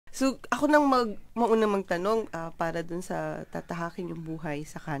So, ako nang maunang magtanong para dun sa tatahakin yung buhay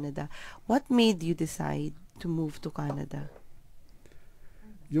sa Canada. What made you decide to move to Canada?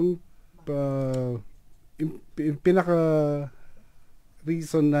 Yung pinaka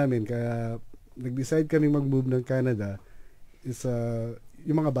reason namin kaya nag-decide kami mag-move ng Canada is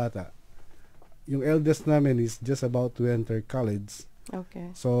yung mga bata. Yung eldest namin is just about to enter college. Okay.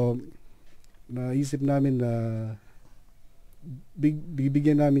 So, naisip namin na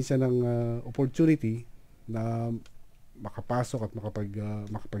bibigyan namin siya ng opportunity na makapasok at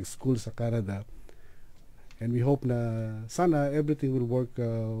makapag-school sa Canada. And we hope na sana everything will work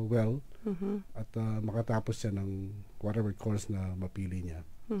well at makatapos siya ng whatever course na mapili niya.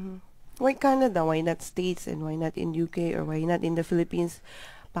 Why Canada? Why not States? And why not in UK? Or why not in the Philippines?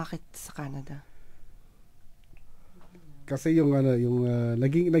 Bakit sa Canada? Kasi yung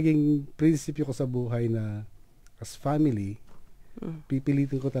naging prinsipyo ko sa buhay na as family,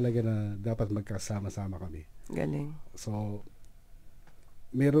 pipilitin ko talaga na dapat magkasama-sama kami. Galing. So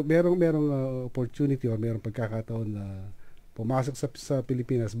merong opportunity or merong pagkakataon na pumasok sa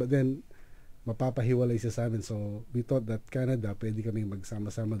Pilipinas, but then mapapahiwalay siya sa amin. So we thought that Canada, pwede kaming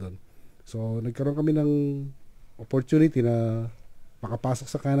magsama-sama doon. So nagkaroon kami ng opportunity na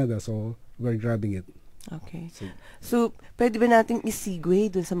makapasok sa Canada, so we're grabbing it. Okay. So, pwede ba natin isegue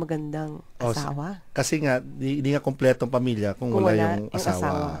dun sa magandang asawa? Kasi nga, hindi nga kompletong pamilya kung wala yung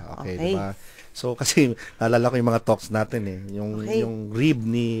asawa. Okay, diba? So, kasi, naalala ko yung mga talks natin yung rib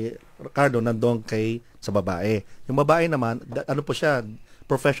ni Ricardo nandun sa babae. Yung babae naman, ano po siya,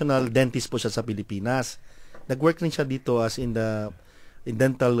 professional dentist po siya sa Pilipinas. Nag-work rin siya dito as in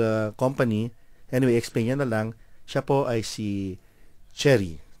dental company. Anyway, explain niya na lang. Siya po ay si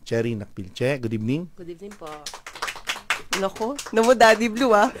Cherry Nacpil. Che, good evening. Good evening po. Nako, mo Daddy Blue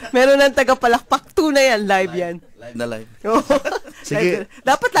Meron ng tagapalakpak 2 na yan, live yan. Live na live. Sige.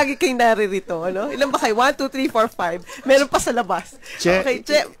 Dapat lagi kayong naririto, ano? Ilan ba kayo? 1, 2, 3, 4, 5. Meron pa sa labas. Che, okay,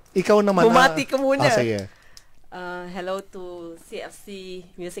 Che. Ikaw naman. Bumati ka muna. Sige. Hello to CFC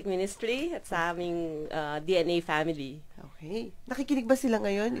Music Ministry at sa aming DNA family. Okay. Nakikinig ba sila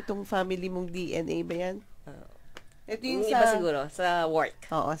ngayon? Itong family mong DNA ba yan? Ito yung iba siguro, sa work.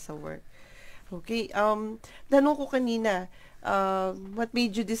 Oo, sa work. Okay. Tanong ko kanina, what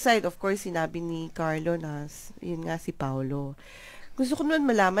made you decide? Of course, sinabi ni Carlo na yun nga si Paolo. Gusto ko naman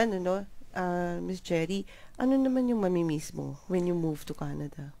malaman, Miss Cherry, ano naman yung mamimiss mo when you move to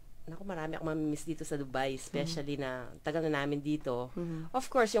Canada? Naku, marami akong mamimiss dito sa Dubai, especially na tagal na namin dito. Of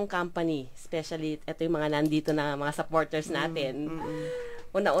course, yung company, especially ito yung mga nandito na mga supporters natin.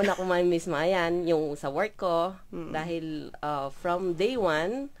 Una-una ko mamimiss ayan, yung sa work ko, dahil from day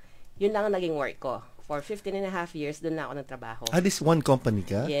 1, yun lang ang naging work ko. For 15.5 years, doon na ako nagtrabaho. This one company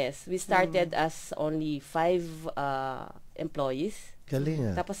ka? Yes. We started as only 5 employees.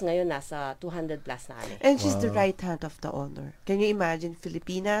 Galing Tapos ngayon, nasa 200 plus na kami. And she's the right hand of the owner. Can you imagine,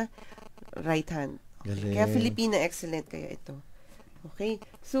 Filipina, right hand. Galing. Kaya Filipino Excellent kaya ito. Okay?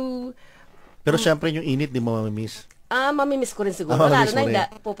 So, pero syempre yung init, di mo mamimiss. Mamimiss ko rin siguro. Lalo na hindi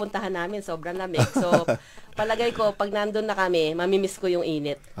pupuntahan namin, sobrang lamig. So, palagay ko, pag nandun na kami, mamimiss ko yung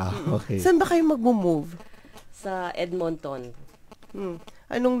init. Okay. Saan ba kayo mag-move? Sa Edmonton.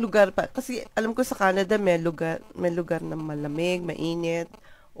 Anong lugar pa? Kasi alam ko sa Canada may lugar na malamig, mainit,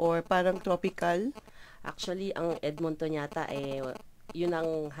 or parang tropical. Actually, ang Edmonton yata yun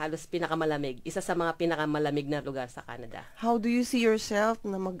ang halos pinakamalamig. Isa sa mga pinakamalamig na lugar sa Canada. How do you see yourself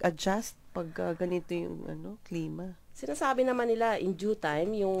na mag-adjust pag ganito yung klima? Sinasabi naman nila in due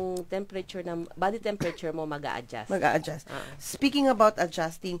time yung body temperature mo mag-a-adjust. Mag-a-adjust. Speaking about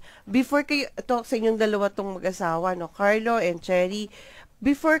adjusting, before kayo sa inyong dalawa tong mag-asawa, Carlo and Cherry,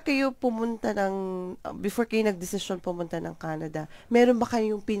 before kayo nagdesisyon pumunta ng Canada, meron ba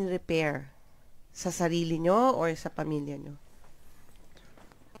kayong pin-repair sa sarili nyo or sa pamilya nyo?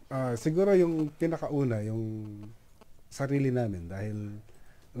 Siguro yung pinakauna, yung sarili namin, dahil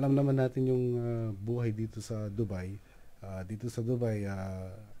alam naman natin yung buhay dito sa Dubai. I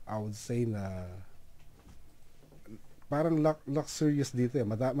would say na parang luxurious dito.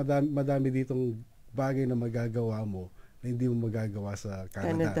 Madami ditong bagay na magagawa mo na hindi mo magagawa sa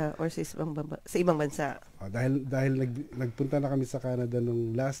Canada. Or sa ibang bansa. Dahil nagpunta na kami sa Canada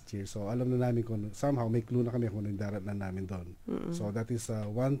nung last year, so alam na namin somehow may clue na kami kung ano yung daratnan namin doon. So that is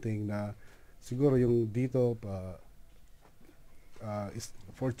one thing na siguro yung dito is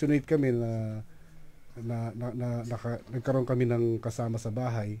fortunate kami na nagkaroon kami ng kasama sa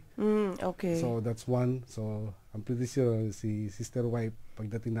bahay. Okay. So that's one. So I'm pretty sure si sister wife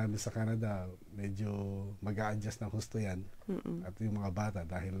pagdating namin sa Canada, medyo mag-a-adjust ng husto yan. At yung mga bata,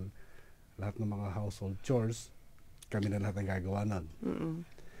 dahil lahat ng mga household chores kami na lahat ang gagawa nun.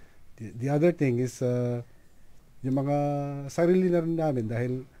 The other thing is, yung mga sarili na rin namin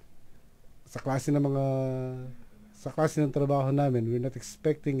dahil sa klase ng trabaho namin, we're not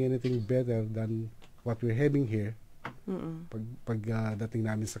expecting anything better than what we're having here dating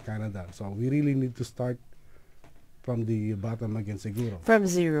namin sa Canada. So we really need to start from the bottom again siguro. From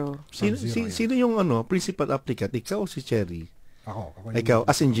zero. Sino yung principal applicant? Ikaw o si Cherry? Ako Ikaw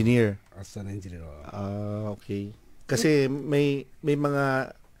as engineer. As an engineer. Okay. Kasi may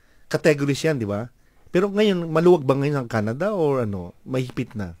mga categories yan, di ba? Pero ngayon, maluwag ba ngayon ang Canada or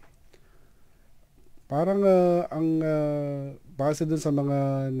mahigpit na? Parang base dun sa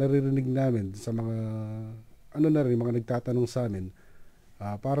mga naririnig namin, sa mga mga nagtatanong sa amin,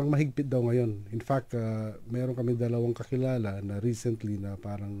 parang mahigpit daw ngayon. In fact, meron kami dalawang kakilala na recently na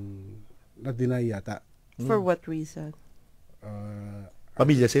parang na-deny yata. For what reason?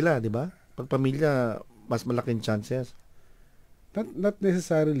 Pamilya sila, di ba? Pag pamilya, mas malaking chances. Not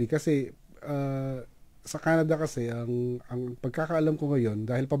necessarily kasi sa Canada kasi ang pagkakaalam ko ngayon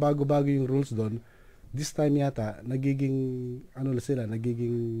dahil pabago-bago yung rules doon, this time yata nagiging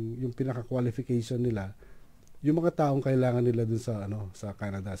yung pinaka-qualification nila yung mga taong kailangan nila dun sa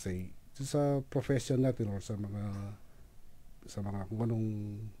Canada, say sa profession natin or sa mga kung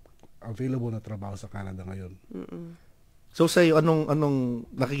anong available na trabaho sa Canada ngayon. So sa'yo, anong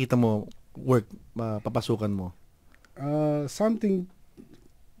nakikita mo work papasukan mo? Something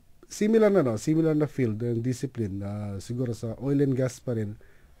similar na field and discipline, siguro sa oil and gas pa rin,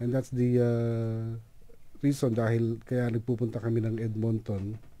 and that's the reason dahil kaya nagpupunta kami ng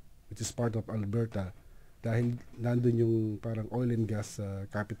Edmonton, which is part of Alberta, dahil nandun yung parang oil and gas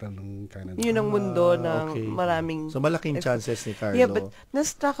capital ng Canada. Yun ang mundo ng maraming... So malaking chances ni Carlo. Yeah, but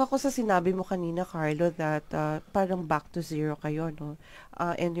na-struck ako sa sinabi mo kanina, Carlo, that parang back to zero kayo, no?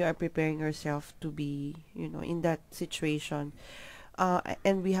 And you are preparing yourself to be, in that situation.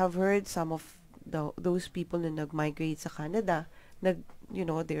 And we have heard some of those people na nag-migrate sa Canada,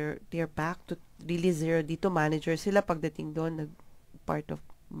 they're back to really zero. Dito manager sila pagdating doon, part of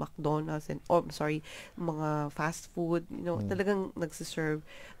McDonald's and mga fast food, talagang nagsiserve.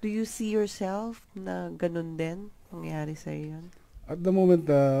 Do you see yourself na ganun din mangyayari sa yan? At the moment,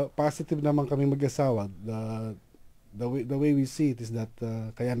 positive naman kami mag-asawa. The way we see it is that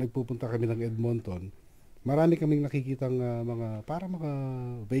kaya nagpupunta kami ng Edmonton. Marami kaming nakikitang mga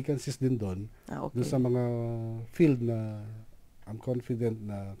vacancies din doon. Doon sa mga field na I'm confident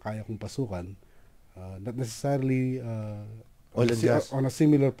na kaya kong pasukan. Not necessarily on a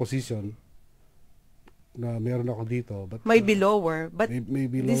similar position na meron ako dito. But, maybe lower, but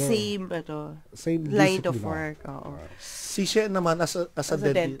maybe the lower, same line of discipline work. Si She naman as a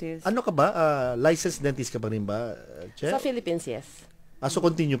dentist. Ano ka ba? Licensed dentist ka pa rin ba, Che? Sa Philippines, yes. So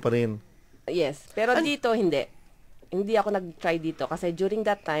continue pa rin? Yes. Pero dito, hindi. Hindi ako nag-try dito. Kasi during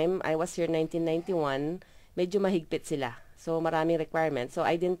that time, I was here 1991, medyo mahigpit sila. So, maraming requirements. So,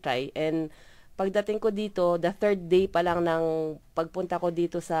 I didn't try. And pagdating ko dito, the third day pa lang ng pagpunta ko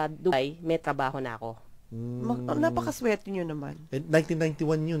dito sa Dubai, may trabaho na ako. Napakaswerte nyo naman.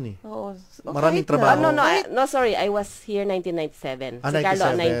 1991 yun eh. Oo. Maraming trabaho. No, sorry. I was here 1997. Si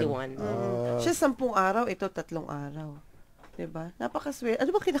Carlo, 91. Siya 10 araw, ito 3 araw. Diba? Napakaswerte.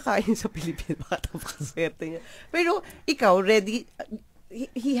 Ano ba kinakain sa Pilipinas? Bakit napakaswerte niya? Pero, ikaw, ready,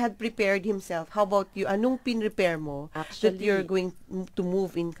 he had prepared himself. How about you? Anong pinrepare mo that you're going to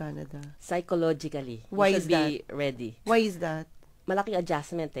move in Canada? Psychologically. Why you is should be ready. Why is that? Malaking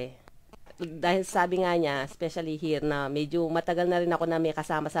adjustment eh. Dahil sabi nga niya, especially here na medyo matagal na rin ako na may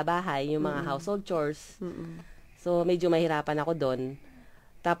kasama sa bahay, yung mga household chores. So, medyo mahirapan ako doon.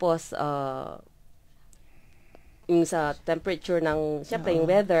 Tapos, yung sa temperature ng, syempre, yung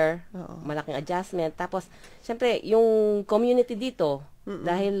weather, malaking adjustment. Tapos, syempre, yung community dito,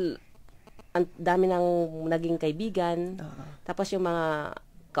 dahil ang dami ng naging kaibigan, tapos yung mga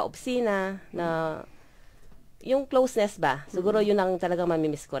kaopisina, na yung closeness ba, siguro yun ang talagang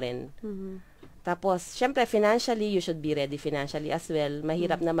mamimiss ko rin. Tapos, syempre, financially, you should be ready financially as well.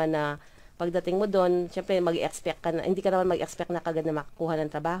 Mahirap naman na pagdating mo doon, syempre mag-expect ka na, hindi ka naman mag-expect na kagad na makakuha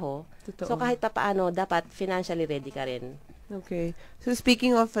ng trabaho. Totoo. So kahit pa paano, dapat financially ready ka rin. Okay. So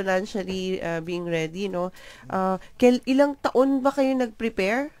speaking of financially being ready, ilang taon ba kayo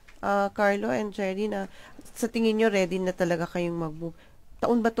nag-prepare, Carlo and Cherry, na sa tingin nyo ready na talaga kayong mag-move?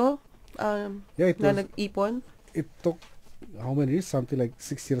 Taon ba to? Na nag-ipon? It took how many years? Something like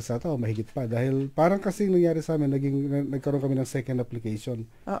 6 years ata o mahigit pa. Dahil parang kasi nangyari sa amin, nagkaroon kami ng second application.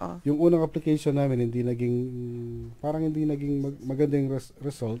 Yung unang application namin, hindi naging maganda yung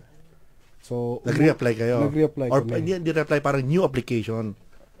result. So, nag-reapply kayo? Nag-reapply or kami. Hindi reapply, parang new application?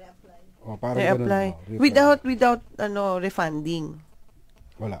 Parang reapply. Without refunding?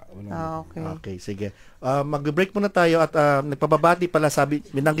 Wala. Okay. Okay, sige. Mag-break muna tayo at nagpababati pala, sabi,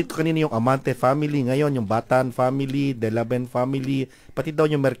 minanggit ko kanina yung Amante family, ngayon yung Batan family, Delaben family, pati daw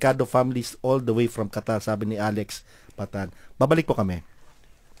yung Mercado families all the way from Qatar, sabi ni Alex Batan. Babalik po kami.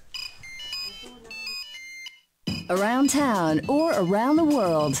 Around town or around the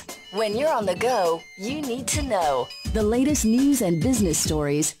world. When you're on the go, you need to know the latest news and business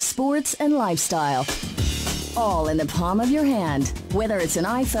stories, sports and lifestyle. All in the palm of your hand. Whether it's an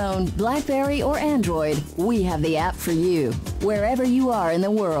iPhone, BlackBerry, or Android, we have the app for you. Wherever you are in the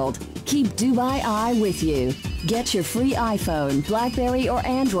world, keep Dubai Eye with you. Get your free iPhone, BlackBerry, or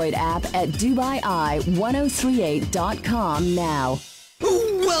Android app at DubaiEye1038.com now.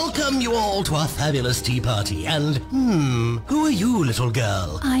 Welcome you all to our fabulous tea party. And, who are you, little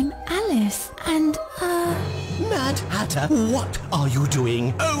girl? I'm Alice, and, Mad Hatter, what are you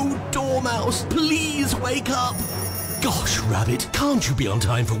doing? Oh, Dormouse, please wake up. Gosh, Rabbit, can't you be on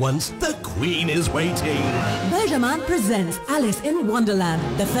time for once? The Queen is waiting. Bergerman presents Alice in Wonderland,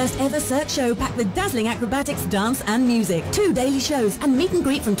 the first ever Cirque show packed with dazzling acrobatics, dance and music. 2 daily shows and meet and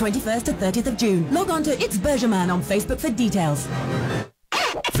greet from 21st to 30th of June. Log on to It's Bergerman on Facebook for details.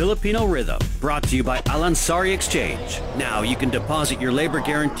 Filipino Rhythm, brought to you by Alansari Exchange. Now you can deposit your labor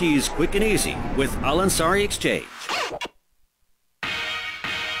guarantees quick and easy with Alansari Exchange.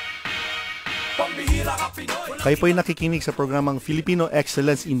 Kayo po ay nakikinig sa programang Filipino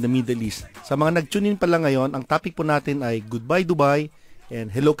Excellence in the Middle East. Sa mga nag-tune in pa lang ngayon, ang topic po natin ay Goodbye Dubai and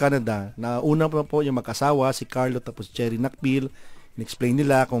Hello Canada. Nauna po yung mag-asawa, si Carlo tapos Cherry Nacpil. In-explain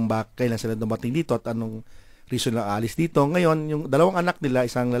nila kung kailan sila dumating dito at anong reason lang alis dito. Ngayon, yung dalawang anak nila,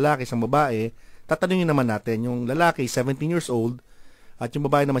 isang lalaki, isang babae, tatanungin naman natin. Yung lalaki, 17 years old, at yung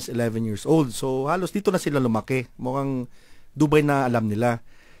babae naman is 11 years old. So, halos dito na sila lumaki. Mukhang Dubai na alam nila.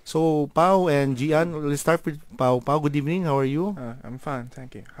 So, Pao and Gian, let's start with Pao. Pao, good evening. How are you? I'm fine,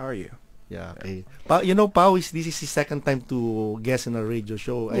 thank you. How are you? Yeah, okay. You know, Pao, this is his second time to guest in a radio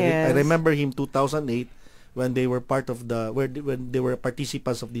show. Yes. I remember him 2008 when they were part of when they were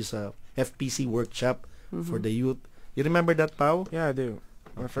participants of this FPC workshop for the youth. You remember that, Pao? Yeah, I do.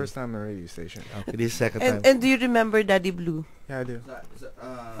 My first time on a radio station. Okay, this is second time. And do you remember Daddy Blue? Yeah, I do.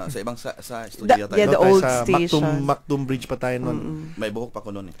 Sa ibang sa studio tayo. Yeah, the old sa station. Mactum Bridge pa tayo nun. May buhok pa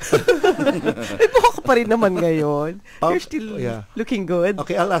ko noon eh. May buhok pa rin naman ngayon. Pao, You're still yeah. looking good.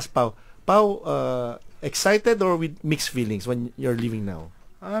 Okay, I'll ask Pao. Pao, excited or with mixed feelings when you're leaving now?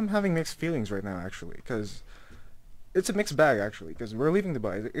 I'm having mixed feelings right now, actually, because it's a mixed bag, actually, because we're leaving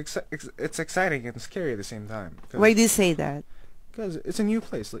Dubai. It's exciting and scary at the same time. Why do you say that? Because it's a new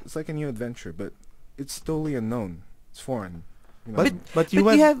place. It's like a new adventure, but it's totally unknown. It's foreign. You know? But you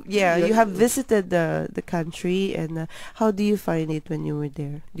have visited the country, and how do you find it when you were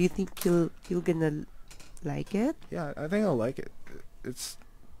there? Do you think you're gonna like it? Yeah, I think I'll like it. It's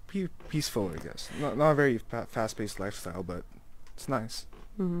peaceful, I guess. Not a very fast-paced lifestyle, but it's nice.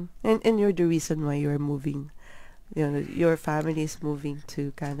 Mm-hmm. And you're the reason why you're moving. You know, your family is moving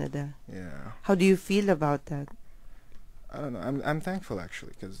to Canada. Yeah. How do you feel about that? I don't know. I'm thankful,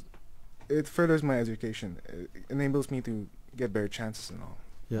 actually, because it furthers my education. It enables me to get better chances and all.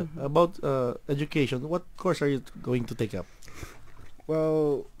 Yeah. About education, what course are you going to take up?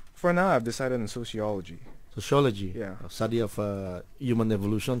 Well, for now, I've decided on sociology. Sociology? Yeah. Study of human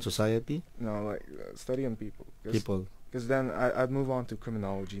evolution, society? No, like study on people. People. Because then I'd move on to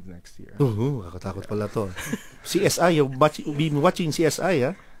criminology next year. Kakatakot pala to. CSI, you've been watching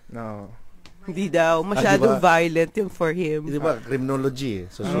CSI, No. Hindi daw. Masyadong violent yung for him. Diba? Criminology,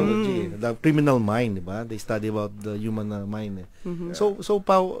 sociology, the criminal mind, diba? They study about the human mind. Mm-hmm. So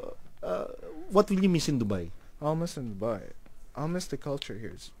Pao, what will you miss in Dubai? I'll miss in Dubai. I'll miss the culture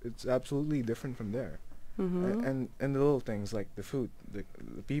here. It's absolutely different from there. Mm-hmm. And the little things like the food, the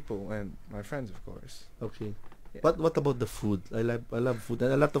people, and my friends, of course. Okay. Yeah. What about the food? I love food.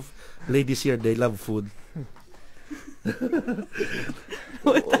 And a lot of ladies here, they love food.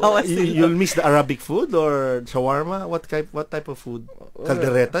 You'll miss the Arabic food or shawarma? What type of food?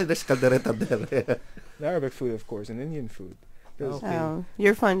 Caldereta? There's caldereta there. The Arabic food, of course, and Indian food. Okay. Oh,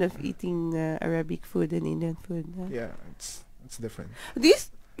 you're fond of eating Arabic food and Indian food. Huh? Yeah, it's different.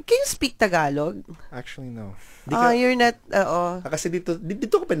 Can you speak Tagalog? Actually, no. You're not. Kasi dito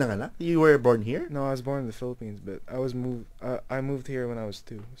ka pinanganak? You were born here? No, I was born in the Philippines, but I moved here when I was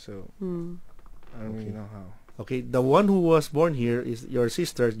 2, so I don't really know how. Okay, the one who was born here is your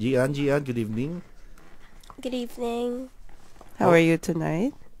sister, Gian. Gian, good evening. Good evening. How are you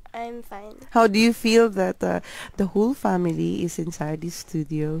tonight? I'm fine. How do you feel that the whole family is inside the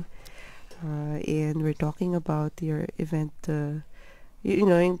studio, and we're talking about your event,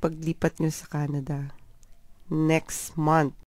 yung paglipat nyo sa Canada next month?